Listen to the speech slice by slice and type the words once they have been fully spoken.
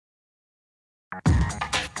The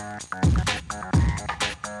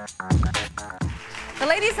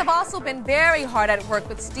ladies have also been very hard at work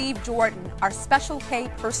with Steve Jordan, our Special K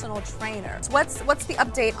personal trainer. What's the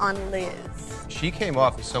update on Liz? She came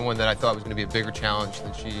off as someone that I thought was going to be a bigger challenge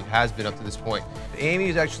than she has been up to this point. Amy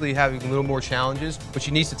is actually having a little more challenges, but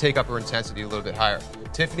she needs to take up her intensity a little bit higher.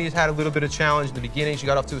 Tiffany's had a little bit of challenge in the beginning. She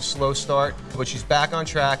got off to a slow start, but she's back on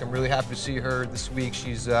track. I'm really happy to see her this week.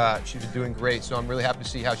 She's been doing great, so I'm really happy to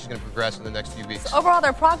see how she's going to progress in the next few weeks. So overall,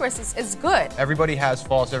 their progress is good. Everybody has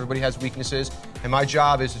faults, everybody has weaknesses, and my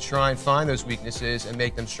job is to try and find those weaknesses and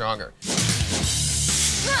make them stronger.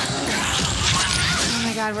 Oh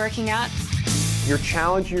my God, working out. You're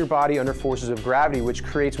challenging your body under forces of gravity, which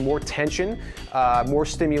creates more tension, more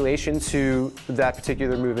stimulation to that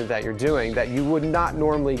particular movement that you're doing that you would not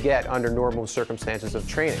normally get under normal circumstances of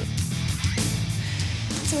training.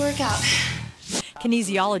 It's a workout.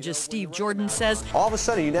 Kinesiologist Steve Jordan says, all of a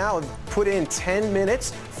sudden, you now put in 10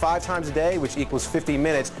 minutes, 5 times a day, which equals 50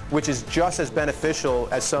 minutes, which is just as beneficial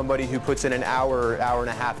as somebody who puts in an hour, hour and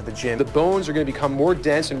a half at the gym. The bones are going to become more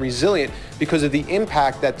dense and resilient because of the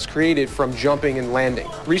impact that's created from jumping and landing.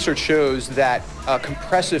 Research shows that a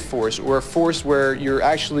compressive force, or a force where you're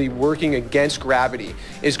actually working against gravity,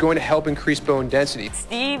 is going to help increase bone density.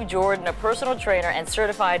 Steve Jordan, a personal trainer and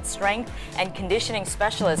certified strength and conditioning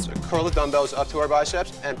specialist. So curl the dumbbells up to our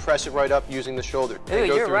biceps and press it right up using the shoulder. Ooh,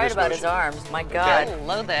 you're right about his arms. My God. Okay.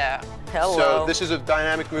 Hello there. Hello. So this is a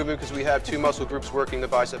dynamic movement because we have 2 muscle groups working the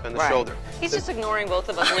bicep and the shoulder. He's just ignoring both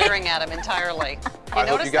of us, leering at him entirely. I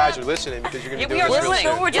hope you guys are listening because you're going to do this we're really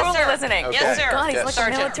good. We're totally listening. Okay. Yes, sir. God, he's like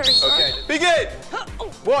a military Okay, begin.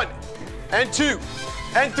 1 and 2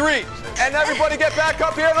 and 3. And everybody get back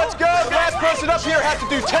up here. Let's go. Last person up here has to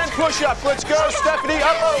do 10 push-ups. Let's go, Stephanie.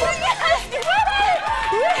 Up.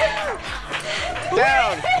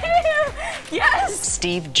 Down. Yes!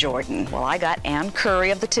 Steve Jordan. Well, I got Ann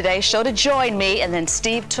Curry of the Today Show to join me, and then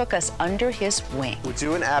Steve took us under his wing. We'll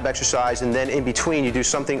do an ab exercise, and then in between you do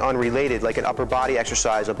something unrelated, like an upper body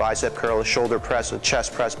exercise, a bicep curl, a shoulder press, a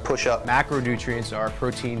chest press, push-up. Macronutrients are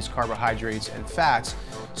proteins, carbohydrates, and fats.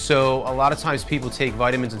 So a lot of times people take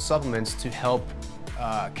vitamins and supplements to help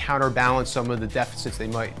counterbalance some of the deficits they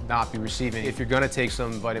might not be receiving. If you're going to take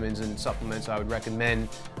some vitamins and supplements, I would recommend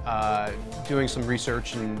doing some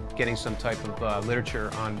research and getting some type of literature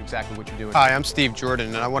on exactly what you're doing. Hi, I'm Steve Jordan,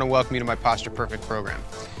 and I want to welcome you to my Posture Perfect program.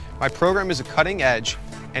 My program is a cutting-edge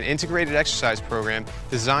and integrated exercise program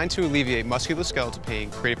designed to alleviate musculoskeletal pain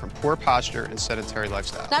created from poor posture and sedentary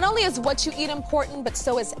lifestyle. Not only is what you eat important, but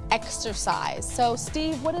so is exercise. So,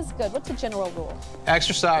 Steve, what is good? What's a general rule?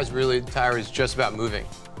 Exercise really, Tyra, is just about moving.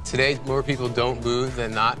 Today, more people don't move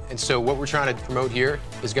than not, and so what we're trying to promote here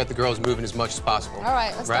is get the girls moving as much as possible. All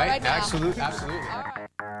right, let's go right now. Absolutely.